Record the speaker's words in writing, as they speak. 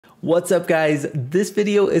What's up guys? This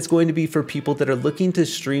video is going to be for people that are looking to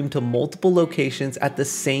stream to multiple locations at the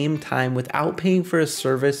same time without paying for a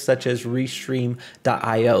service such as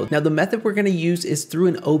Restream.io. Now the method we're going to use is through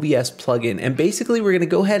an OBS plugin, and basically we're going to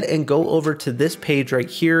go ahead and go over to this page right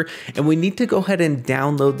here, and we need to go ahead and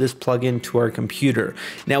download this plugin to our computer.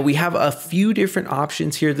 Now we have a few different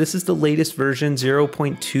options here. This is the latest version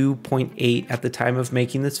 0.2.8 at the time of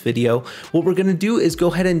making this video. What we're going to do is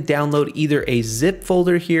go ahead and download either a zip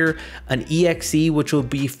folder here, an exe, which will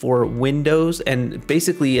be for Windows and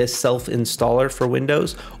basically a self-installer for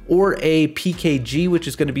Windows, or a PKG, which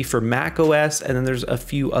is going to be for Mac OS, and then there's a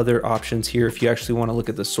few other options here if you actually want to look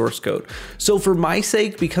at the source code. So for my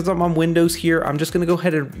sake, because I'm on Windows here, I'm just going to go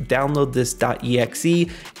ahead and download this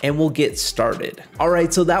 .exe and we'll get started. All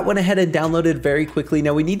right, so that went ahead and downloaded very quickly.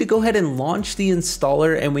 Now we need to go ahead and launch the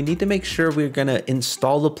installer, and we need to make sure we're going to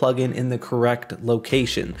install the plugin in the correct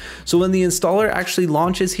location. So when the installer actually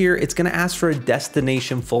launches here, it's going to ask for a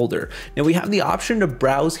destination folder. Now we have the option to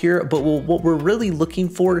browse here, but what we're really looking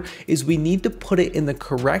for is we need to put it in the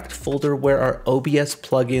correct folder where our OBS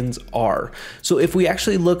plugins are. So if we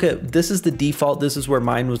actually look at, this is the default, this is where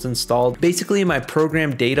mine was installed. Basically in my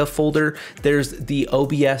program data folder, there's the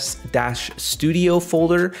OBS-studio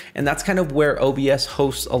folder, and that's kind of where OBS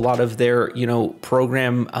hosts a lot of their,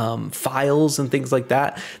 program files and things like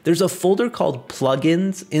that. There's a folder called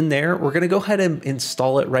plugins in there. We're going to go ahead and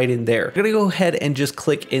install it right in there. We're going to go ahead and just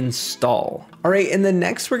click install. All right, and then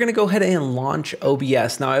next we're gonna go ahead and launch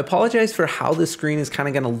OBS. Now I apologize for how the screen is kind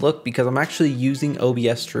of gonna look because I'm actually using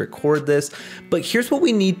OBS to record this, but here's what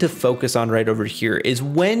we need to focus on right over here is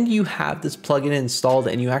when you have this plugin installed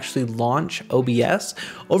and you actually launch OBS,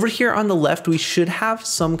 over here on the left, we should have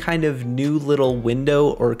some kind of new little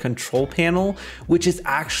window or control panel, which is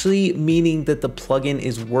actually meaning that the plugin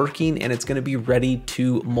is working and it's gonna be ready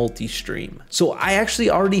to multi-stream. So I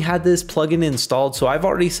actually already had this plugin installed, so I've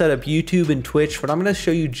already set up YouTube and Twitch, but I'm going to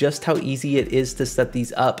show you just how easy it is to set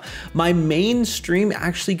these up. My main stream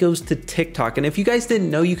actually goes to TikTok, and if you guys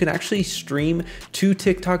didn't know, you can actually stream to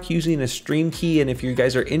TikTok using a stream key, and if you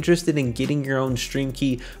guys are interested in getting your own stream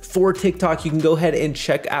key for TikTok, you can go ahead and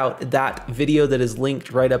check out that video that is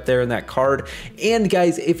linked right up there in that card. And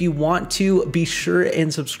guys, if you want to, be sure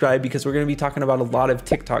and subscribe because we're going to be talking about a lot of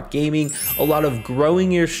TikTok gaming, a lot of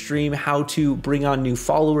growing your stream, how to bring on new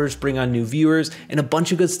followers, bring on new viewers, and a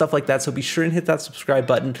bunch of good stuff like that. So be sure and hit that subscribe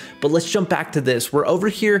button. But let's jump back to this. We're over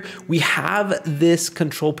here. We have this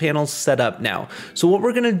control panel set up now. So what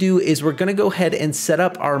we're going to do is we're going to go ahead and set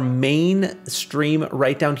up our main stream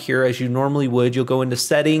right down here as you normally would. You'll go into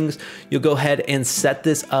settings. You'll go ahead and set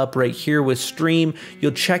this up right here with stream.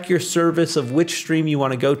 You'll check your service of which stream you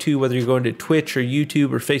want to go to, whether you're going to Twitch or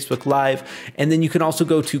YouTube or Facebook Live. And then you can also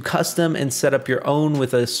go to custom and set up your own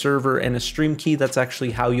with a server and a stream key. That's actually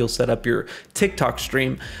how you'll set up your TikTok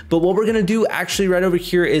stream. But what we're going to do actually right over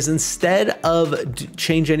here is instead of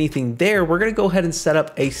change anything there, we're going to go ahead and set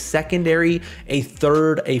up a secondary, a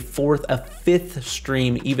third, a fourth, a fifth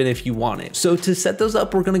stream, even if you want it. So to set those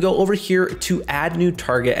up, we're going to go over here to add new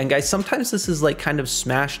target. And guys, sometimes this is like kind of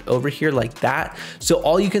smashed over here like that. So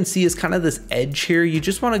all you can see is kind of this edge here. You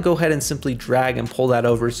just want to go ahead and simply drag and pull that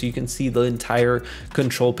over so you can see the entire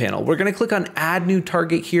control panel. We're going to click on add new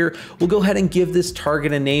target here. We'll go ahead and give this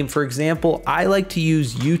target a name. For example, I like to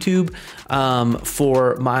use YouTube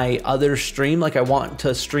for my other stream. Like I want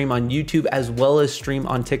to stream on YouTube as well as stream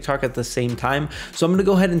on TikTok at the same time. So I'm going to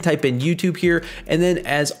go ahead and type in YouTube here. And then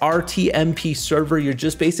as RTMP server, you're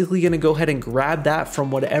just basically going to go ahead and grab that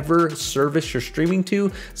from whatever service you're streaming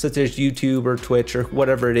to, such as YouTube or Twitch or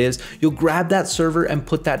whatever it is. You'll grab that server and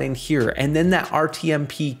put that in here. And then that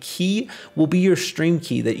RTMP key will be your stream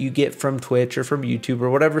key that you get from Twitch or from YouTube or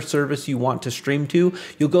whatever service you want to stream to.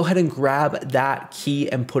 You'll go ahead and grab that key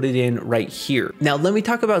and put it in right here. Now, let me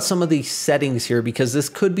talk about some of the settings here because this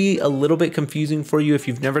could be a little bit confusing for you if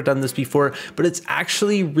you've never done this before, but it's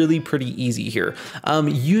actually really pretty easy here.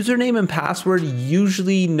 Username and password,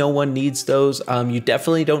 usually no one needs those. You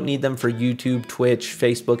definitely don't need them for YouTube, Twitch,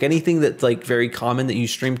 Facebook, anything that's like very common that you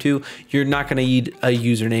stream to. You're not going to need a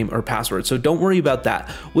username or password. So don't worry about that.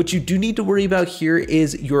 What you do need to worry about here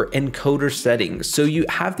is your encoder settings. So you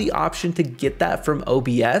have the option to get that from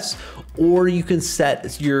OBS, or you can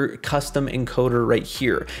set your custom custom encoder right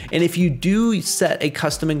here. And if you do set a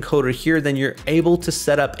custom encoder here, then you're able to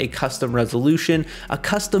set up a custom resolution, a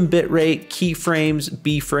custom bitrate, keyframes,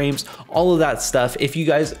 B-frames, all of that stuff. If you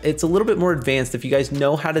guys, it's a little bit more advanced. If you guys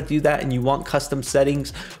know how to do that and you want custom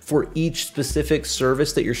settings for each specific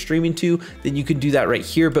service that you're streaming to, then you can do that right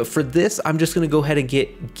here. But for this, I'm just gonna go ahead and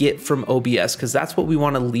get from OBS because that's what we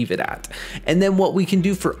wanna leave it at. And then what we can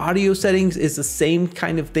do for audio settings is the same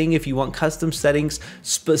kind of thing. If you want custom settings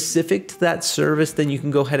specific to that service, then you can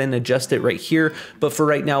go ahead and adjust it right here. But for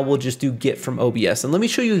right now, we'll just do get from OBS. And let me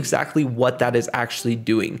show you exactly what that is actually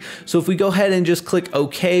doing. So if we go ahead and just click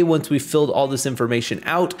OK, once we filled all this information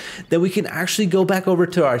out, then we can actually go back over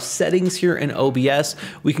to our settings here in OBS.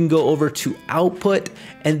 We can go over to output,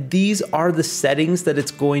 and these are the settings that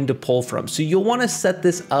it's going to pull from. So you'll want to set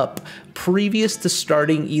this up previous to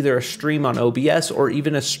starting either a stream on OBS or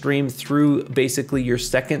even a stream through basically your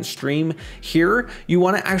second stream here. You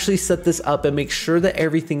want to actually set this up and make sure that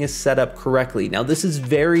everything is set up correctly. Now, this is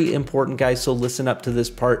very important, guys, so listen up to this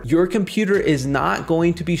part. Your computer is not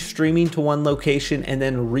going to be streaming to one location and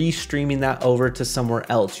then restreaming that over to somewhere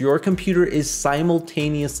else. Your computer is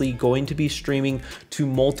simultaneously going to be streaming to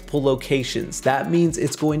multiple locations. That means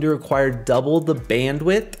it's going to require double the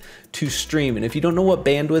bandwidth to stream. And if you don't know what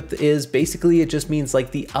bandwidth is, basically it just means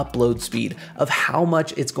like the upload speed of how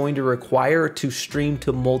much it's going to require to stream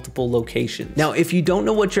to multiple locations. Now, if you don't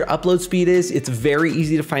know what your upload speed is, it's very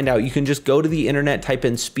easy to find out. You can just go to the internet, type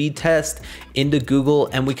in speed test into Google,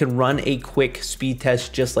 and we can run a quick speed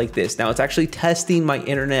test just like this. Now, it's actually testing my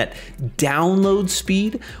internet download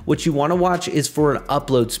speed. What you want to watch is for an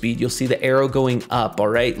upload speed. You'll see the arrow going up. All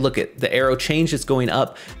right, look at the arrow change, it's going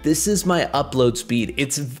up. This is my upload speed.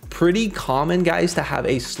 It's pretty common, guys, to have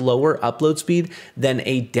a slower upload speed than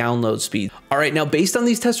a download speed. All right, now based on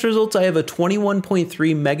these test results, I have a 21.3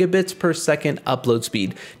 megabits per second upload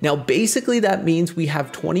speed. Now, basically that means we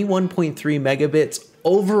have 21.3 megabits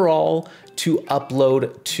overall to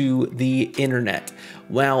upload to the internet.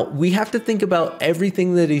 Well, we have to think about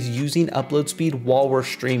everything that is using upload speed while we're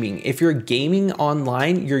streaming. If you're gaming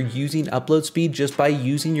online, you're using upload speed just by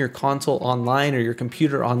using your console online or your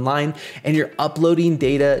computer online, and you're uploading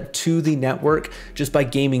data to the network just by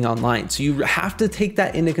gaming online. So you have to take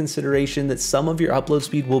that into consideration, that some of your upload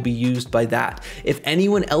speed will be used by that. If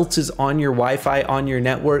anyone else is on your Wi-Fi on your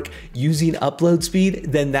network using upload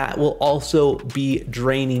speed, then that will also be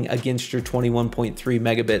draining against your 21.3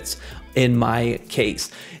 megabits in my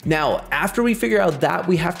case. Now, after we figure out that,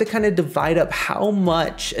 we have to kind of divide up how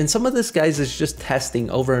much, and some of this, guys, is just testing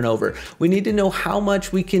over and over. We need to know how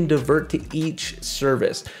much we can divert to each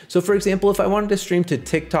service. So for example, if I wanted to stream to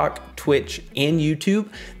TikTok, Twitch, and YouTube,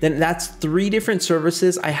 then that's 3 different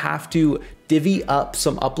services. I have to divvy up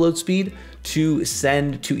some upload speed to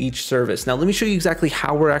send to each service. Now, let me show you exactly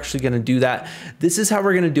how we're actually gonna do that. This is how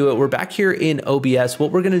we're gonna do it. We're back here in OBS.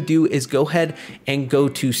 What we're gonna do is go ahead and go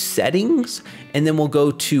to settings, and then we'll go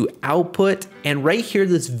to output, and right here,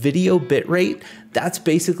 this video bitrate, that's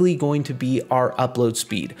basically going to be our upload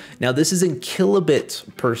speed. Now, this is in kilobits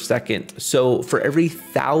per second. So for every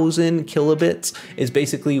 1,000 kilobits is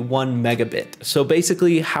basically 1 megabit. So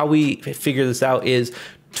basically how we figure this out is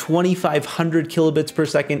 2,500 kilobits per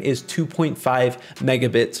second is 2.5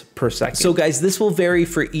 megabits per second. So guys, this will vary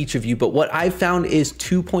for each of you, but what I've found is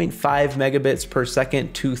 2.5 megabits per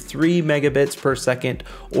second to 3 megabits per second,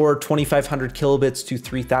 or 2,500 kilobits to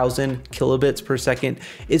 3,000 kilobits per second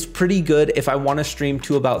is pretty good if I want to stream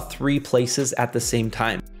to about 3 places at the same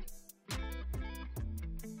time.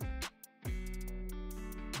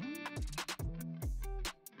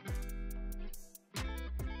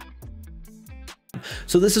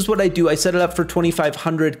 So this is what I do. I set it up for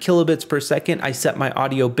 2,500 kilobits per second. I set my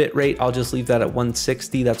audio bit rate. I'll just leave that at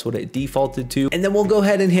 160. That's what it defaulted to. And then we'll go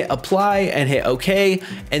ahead and hit apply and hit okay.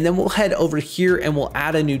 And then we'll head over here and we'll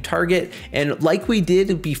add a new target. And like we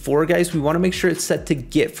did before, guys, we want to make sure it's set to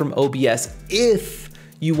get from OBS. If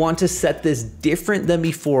you want to set this different than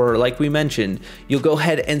before, like we mentioned, you'll go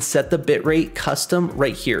ahead and set the bitrate custom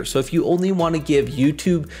right here. So if you only want to give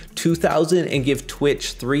YouTube 2,000 and give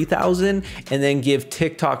Twitch 3,000 and then give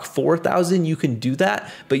TikTok 4,000, you can do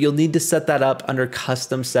that, but you'll need to set that up under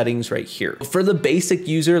custom settings right here. For the basic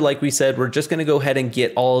user, like we said, we're just going to go ahead and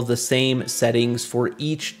get all of the same settings for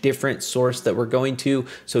each different source that we're going to.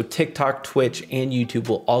 So TikTok, Twitch, and YouTube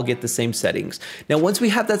will all get the same settings. Now, once we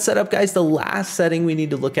have that set up, guys, the last setting we need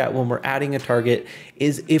need to look at when we're adding a target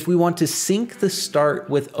is if we want to sync the start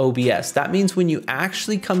with OBS. That means when you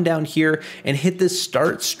actually come down here and hit this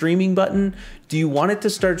start streaming button, do you want it to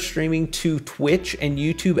start streaming to Twitch and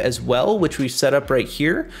YouTube as well, which we've set up right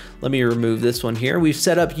here? Let me remove this one here. We've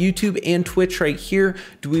set up YouTube and Twitch right here.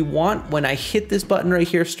 Do we want, when I hit this button right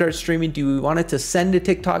here, start streaming, do we want it to send to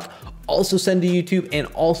TikTok, also send to YouTube, and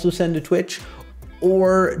also send to Twitch?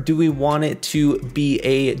 Or do we want it to be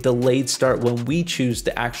a delayed start when we choose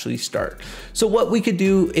to actually start? So what we could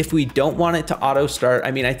do if we don't want it to auto start,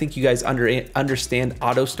 I mean, I think you guys understand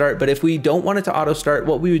auto start, but if we don't want it to auto start,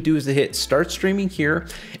 what we would do is to hit start streaming here,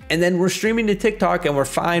 and then we're streaming to TikTok and we're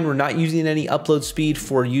fine. We're not using any upload speed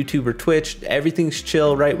for YouTube or Twitch. Everything's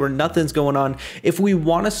chill, right? Nothing's going on. If we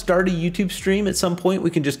want to start a YouTube stream at some point,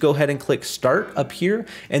 we can just go ahead and click start up here,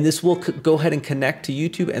 and this will go ahead and connect to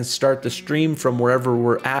YouTube and start the stream from wherever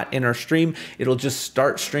we're at in our stream. It'll just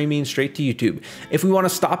start streaming straight to YouTube. If we want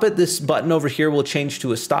to stop it, this button over here will change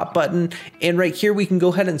to a stop button. And right here, we can go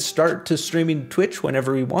ahead and start to streaming to Twitch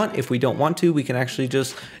whenever we want. If we don't want to, we can actually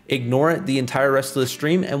just ignore it the entire rest of the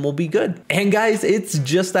stream and we'll be good. And guys, it's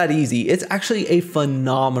just that easy. It's actually a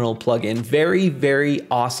phenomenal plugin. Very, very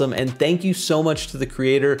awesome. And thank you so much to the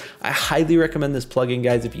creator. I highly recommend this plugin,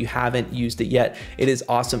 guys, if you haven't used it yet. It is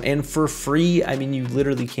awesome. And for free, I mean, you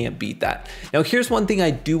literally can't beat that. Now, here's one thing I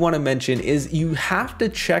do want to mention is you have to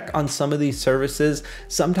check on some of these services.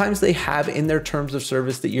 Sometimes they have in their terms of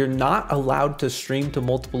service that you're not allowed to stream to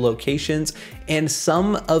multiple locations. And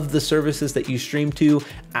some of the services that you stream to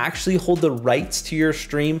actually hold the rights to your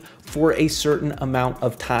stream for a certain amount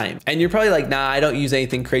of time. And you're probably like, nah, I don't use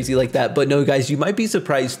anything crazy like that. But no, guys, you might be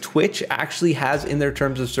surprised. Twitch actually has in their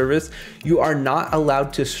terms of service, you are not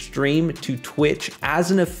allowed to stream to Twitch as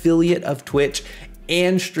an affiliate of Twitch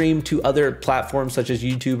and stream to other platforms such as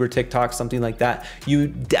YouTube or TikTok, something like that. You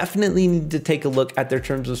definitely need to take a look at their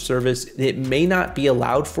terms of service. It may not be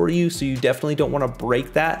allowed for you, so you definitely don't want to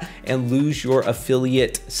break that and lose your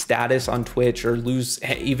affiliate status on Twitch or lose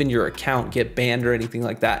even your account, get banned or anything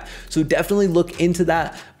like that. So definitely look into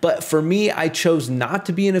that. But for me, I chose not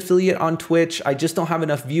to be an affiliate on Twitch. I just don't have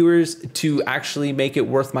enough viewers to actually make it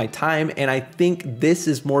worth my time. And I think this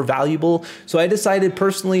is more valuable. So I decided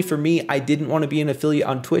personally for me, I didn't want to be an affiliate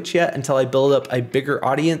on Twitch yet until I build up a bigger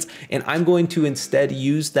audience. And I'm going to instead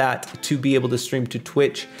use that to be able to stream to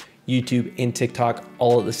Twitch, YouTube, and TikTok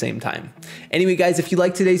all at the same time. Anyway, guys, if you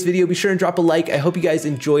liked today's video, be sure and drop a like. I hope you guys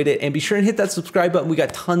enjoyed it, and be sure and hit that subscribe button. We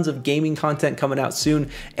got tons of gaming content coming out soon,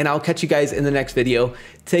 and I'll catch you guys in the next video.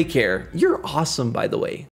 Take care. You're awesome, by the way.